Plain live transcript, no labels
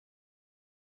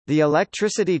The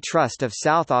Electricity Trust of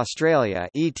South Australia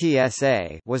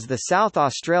 (ETSA) was the South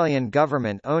Australian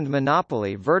government-owned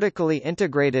monopoly vertically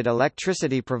integrated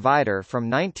electricity provider from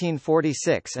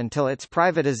 1946 until its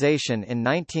privatisation in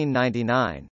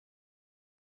 1999.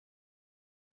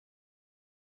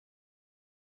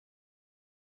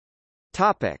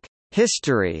 Topic: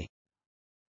 History.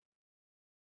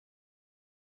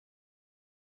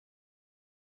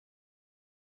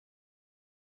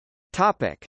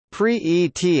 Topic: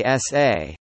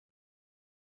 Pre-ETSA.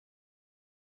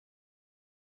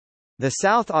 The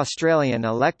South Australian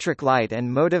Electric Light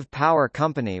and Motive Power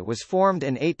Company was formed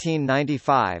in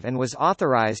 1895 and was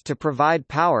authorised to provide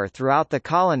power throughout the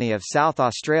colony of South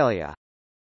Australia.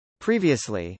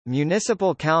 Previously,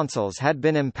 municipal councils had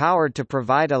been empowered to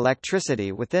provide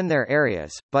electricity within their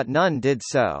areas, but none did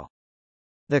so.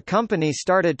 The company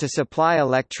started to supply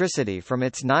electricity from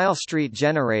its Nile Street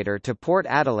generator to Port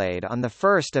Adelaide on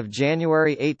 1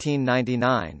 January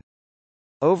 1899.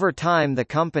 Over time the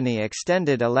company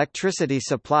extended electricity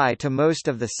supply to most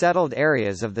of the settled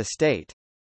areas of the state.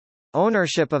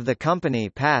 Ownership of the company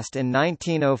passed in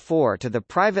 1904 to the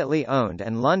privately owned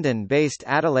and London-based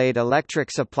Adelaide Electric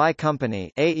Supply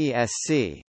Company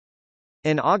 (AESC).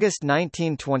 In August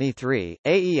 1923,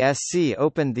 AESC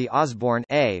opened the Osborne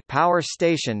A power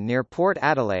station near Port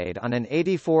Adelaide on an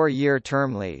 84-year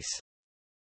term lease.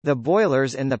 The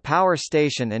boilers in the power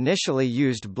station initially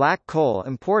used black coal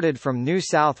imported from New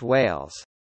South Wales.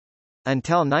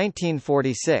 Until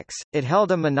 1946, it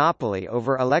held a monopoly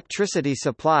over electricity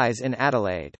supplies in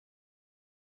Adelaide.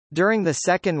 During the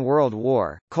Second World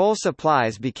War, coal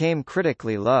supplies became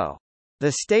critically low.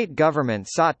 The state government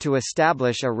sought to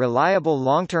establish a reliable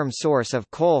long-term source of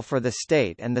coal for the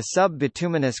state, and the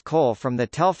sub-bituminous coal from the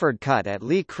Telford Cut at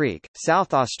Lee Creek,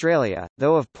 South Australia,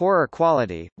 though of poorer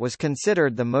quality, was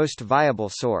considered the most viable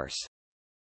source.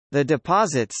 The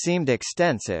deposits seemed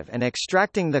extensive and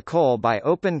extracting the coal by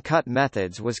open-cut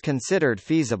methods was considered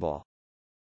feasible.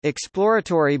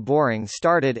 Exploratory boring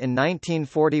started in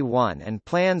 1941 and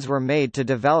plans were made to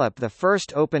develop the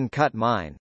first open-cut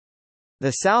mine.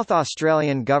 The South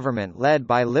Australian government led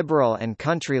by Liberal and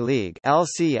Country League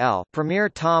 (LCL) Premier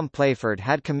Tom Playford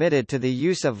had committed to the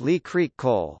use of Lee Creek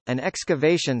coal. An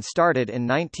excavation started in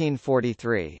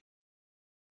 1943.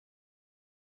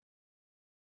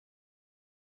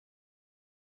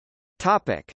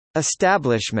 Topic: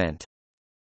 Establishment.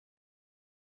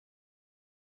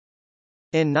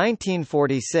 In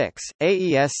 1946,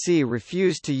 AESC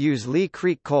refused to use Lee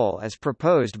Creek coal as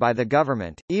proposed by the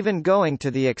government, even going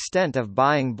to the extent of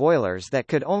buying boilers that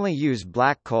could only use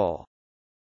black coal.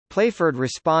 Playford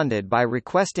responded by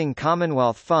requesting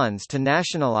Commonwealth funds to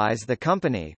nationalise the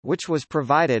company, which was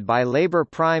provided by Labour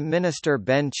Prime Minister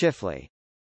Ben Chifley.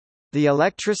 The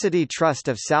Electricity Trust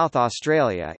of South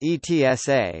Australia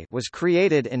 (ETSA) was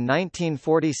created in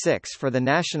 1946 for the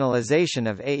nationalisation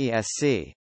of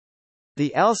AESC.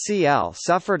 The LCL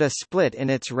suffered a split in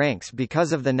its ranks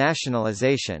because of the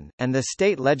nationalisation, and the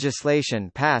state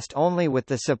legislation passed only with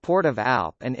the support of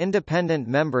ALP and independent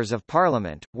members of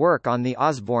parliament. Work on the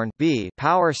Osborne B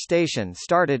power station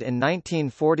started in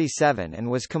 1947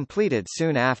 and was completed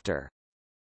soon after.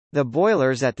 The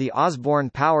boilers at the Osborne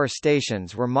power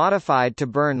stations were modified to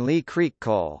burn Lee Creek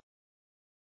coal.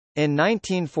 In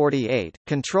 1948,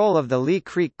 control of the Lee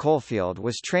Creek coalfield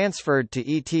was transferred to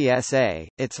ETSA,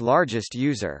 its largest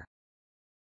user.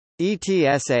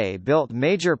 ETSA built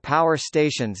major power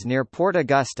stations near Port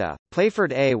Augusta.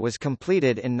 Playford A was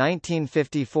completed in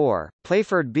 1954,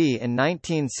 Playford B in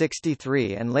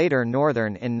 1963 and later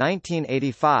Northern in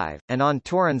 1985, and on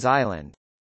Torrens Island.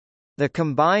 The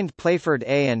combined Playford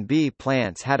A and B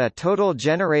plants had a total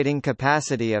generating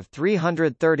capacity of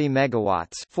 330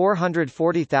 megawatts,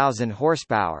 440,000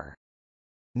 horsepower.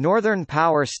 Northern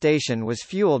Power Station was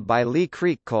fueled by Lee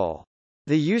Creek coal.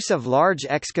 The use of large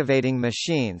excavating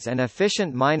machines and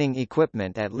efficient mining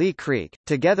equipment at Lee Creek,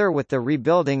 together with the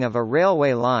rebuilding of a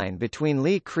railway line between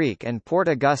Lee Creek and Port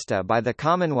Augusta by the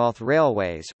Commonwealth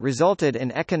Railways, resulted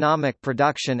in economic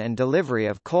production and delivery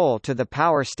of coal to the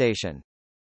power station.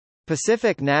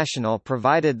 Pacific National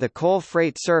provided the coal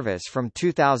freight service from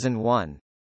 2001.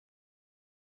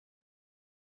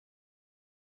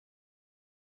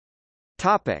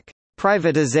 Topic: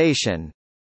 Privatisation.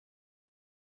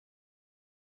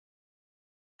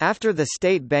 After the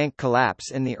state bank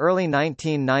collapse in the early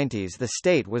 1990s, the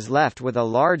state was left with a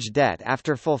large debt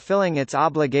after fulfilling its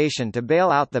obligation to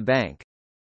bail out the bank.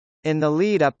 In the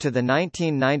lead-up to the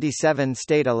 1997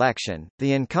 state election,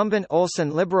 the incumbent Olsen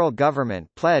Liberal government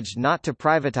pledged not to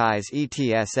privatise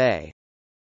ETSA.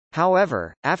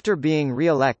 However, after being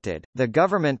re-elected, the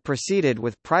government proceeded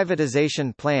with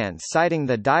privatization plans citing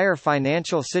the dire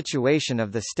financial situation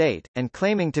of the state, and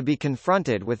claiming to be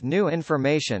confronted with new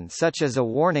information such as a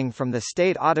warning from the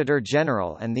State Auditor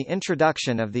General and the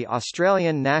introduction of the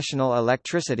Australian national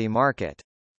electricity market.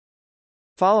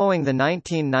 Following the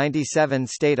 1997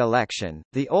 state election,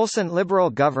 the Olsen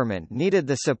Liberal government needed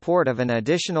the support of an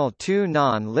additional 2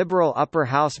 non-Liberal upper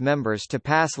house members to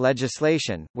pass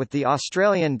legislation, with the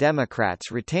Australian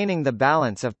Democrats retaining the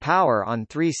balance of power on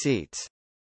 3 seats.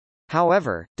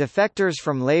 However, defectors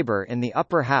from Labor in the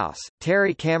upper house,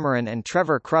 Terry Cameron and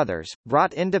Trevor Crothers,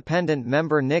 brought independent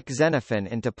member Nick Xenophon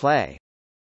into play.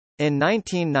 In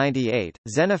 1998,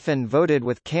 Xenophon voted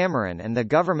with Cameron and the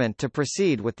government to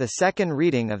proceed with the second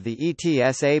reading of the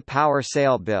ETSA Power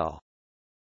Sale Bill.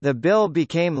 The bill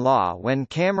became law when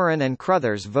Cameron and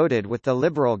Crothers voted with the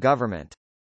Liberal government.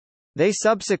 They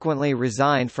subsequently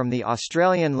resigned from the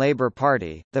Australian Labor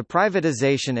Party. The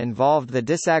privatisation involved the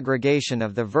disaggregation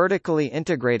of the vertically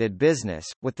integrated business,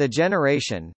 with the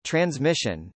generation,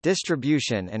 transmission,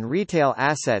 distribution and retail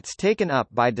assets taken up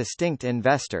by distinct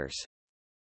investors.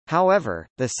 However,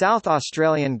 the South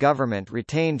Australian government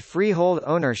retained freehold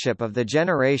ownership of the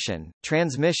generation,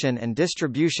 transmission and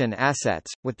distribution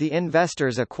assets, with the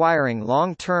investors acquiring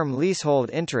long-term leasehold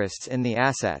interests in the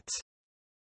assets.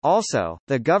 Also,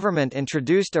 the government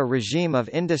introduced a regime of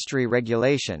industry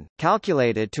regulation,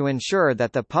 calculated to ensure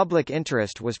that the public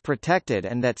interest was protected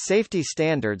and that safety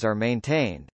standards are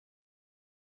maintained.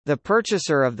 The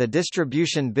purchaser of the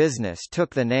distribution business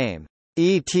took the name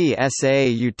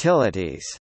ETSA Utilities,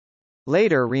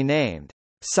 later renamed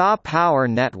SA Power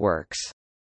Networks,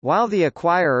 while the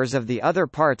acquirers of the other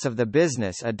parts of the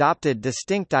business adopted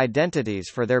distinct identities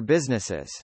for their businesses.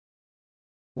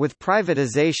 With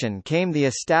privatization came the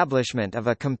establishment of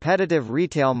a competitive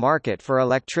retail market for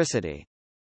electricity.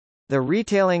 The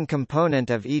retailing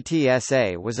component of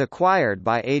ETSA was acquired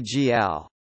by AGL.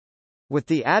 With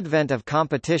the advent of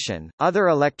competition, other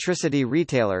electricity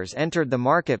retailers entered the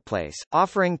marketplace,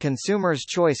 offering consumers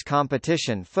choice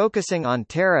competition focusing on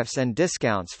tariffs and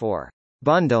discounts for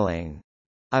bundling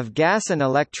of gas and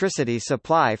electricity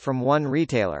supply from one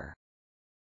retailer.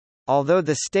 Although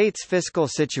the state's fiscal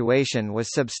situation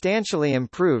was substantially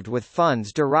improved with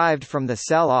funds derived from the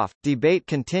sell-off, debate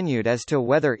continued as to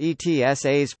whether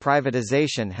ETSA's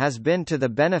privatisation has been to the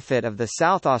benefit of the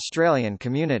South Australian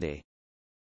community.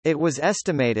 It was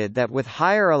estimated that with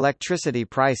higher electricity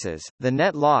prices, the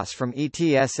net loss from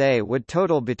ETSA would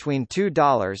total between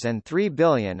 $2 and $3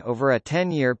 billion over a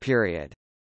 10-year period.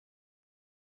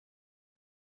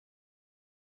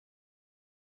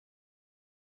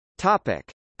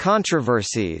 Topic: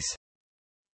 Controversies.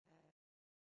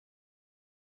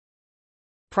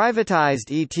 Privatized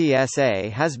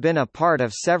ETSA has been a part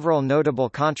of several notable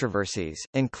controversies,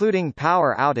 including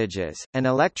power outages, and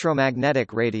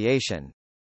electromagnetic radiation.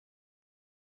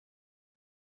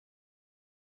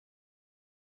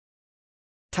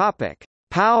 Topic: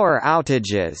 Power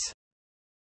outages.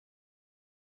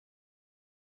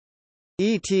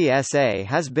 ETSA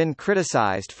has been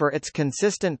criticized for its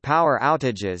consistent power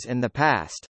outages in the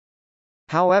past.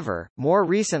 However, more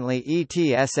recently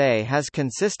ETSA has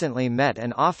consistently met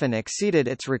and often exceeded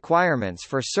its requirements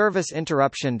for service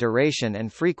interruption duration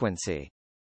and frequency.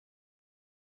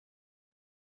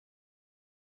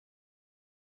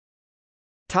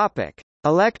 Topic: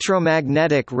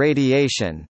 Electromagnetic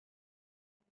radiation.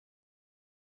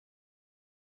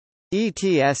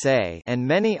 ETSA and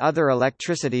many other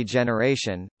electricity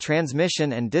generation,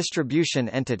 transmission and distribution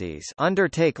entities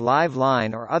undertake live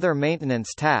line or other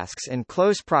maintenance tasks in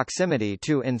close proximity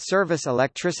to in-service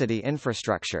electricity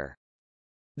infrastructure.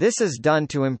 This is done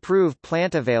to improve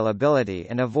plant availability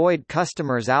and avoid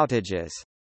customers' outages.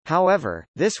 However,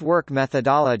 this work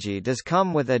methodology does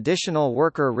come with additional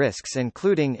worker risks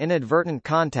including inadvertent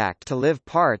contact to live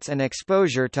parts and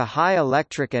exposure to high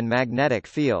electric and magnetic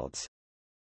fields.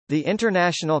 The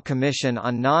International Commission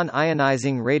on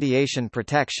Non-Ionizing Radiation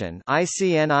Protection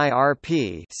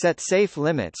 (ICNIRP) set safe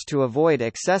limits to avoid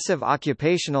excessive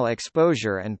occupational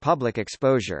exposure and public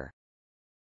exposure.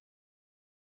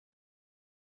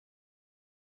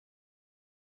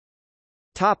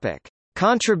 Topic: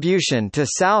 Contribution to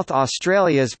South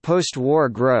Australia's post-war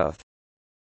growth.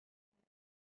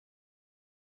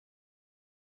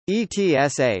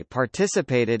 ETSA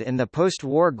participated in the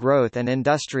post-war growth and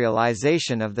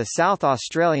industrialisation of the South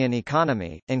Australian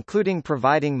economy, including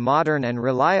providing modern and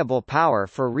reliable power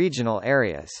for regional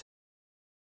areas.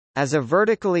 As a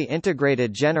vertically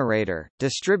integrated generator,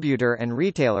 distributor and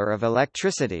retailer of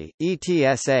electricity,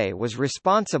 ETSA was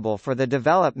responsible for the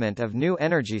development of new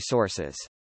energy sources.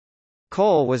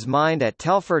 Coal was mined at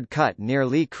Telford Cut near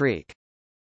Lee Creek.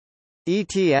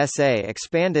 ETSA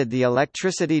expanded the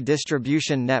electricity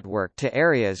distribution network to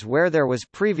areas where there was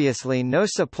previously no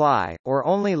supply, or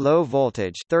only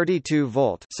low-voltage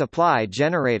 32-volt supply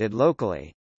generated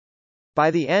locally. By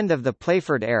the end of the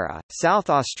Playford era, South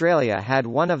Australia had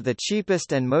one of the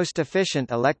cheapest and most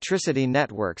efficient electricity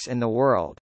networks in the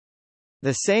world.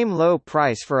 The same low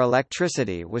price for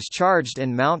electricity was charged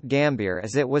in Mount Gambier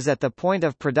as it was at the point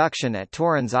of production at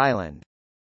Torrens Island.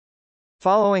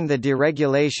 Following the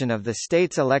deregulation of the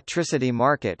state's electricity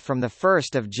market from 1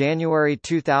 January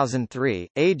 2003,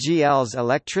 AGL's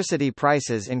electricity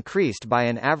prices increased by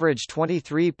an average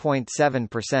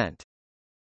 23.7%.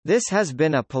 This has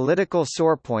been a political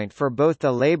sore point for both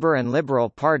the Labor and Liberal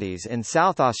parties in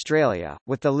South Australia,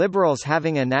 with the Liberals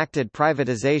having enacted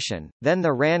privatisation, then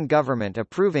the Rann government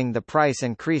approving the price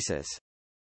increases.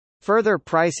 Further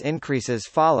price increases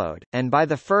followed, and by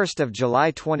 1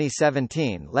 July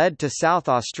 2017 led to South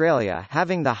Australia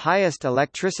having the highest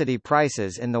electricity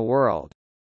prices in the world.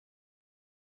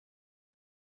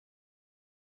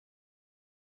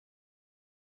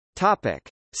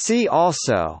 See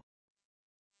also: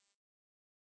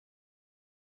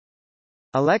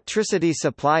 Electricity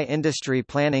Supply Industry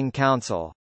Planning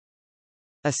Council,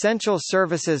 Essential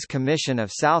Services Commission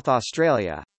of South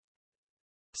Australia,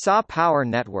 SA Power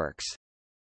Networks.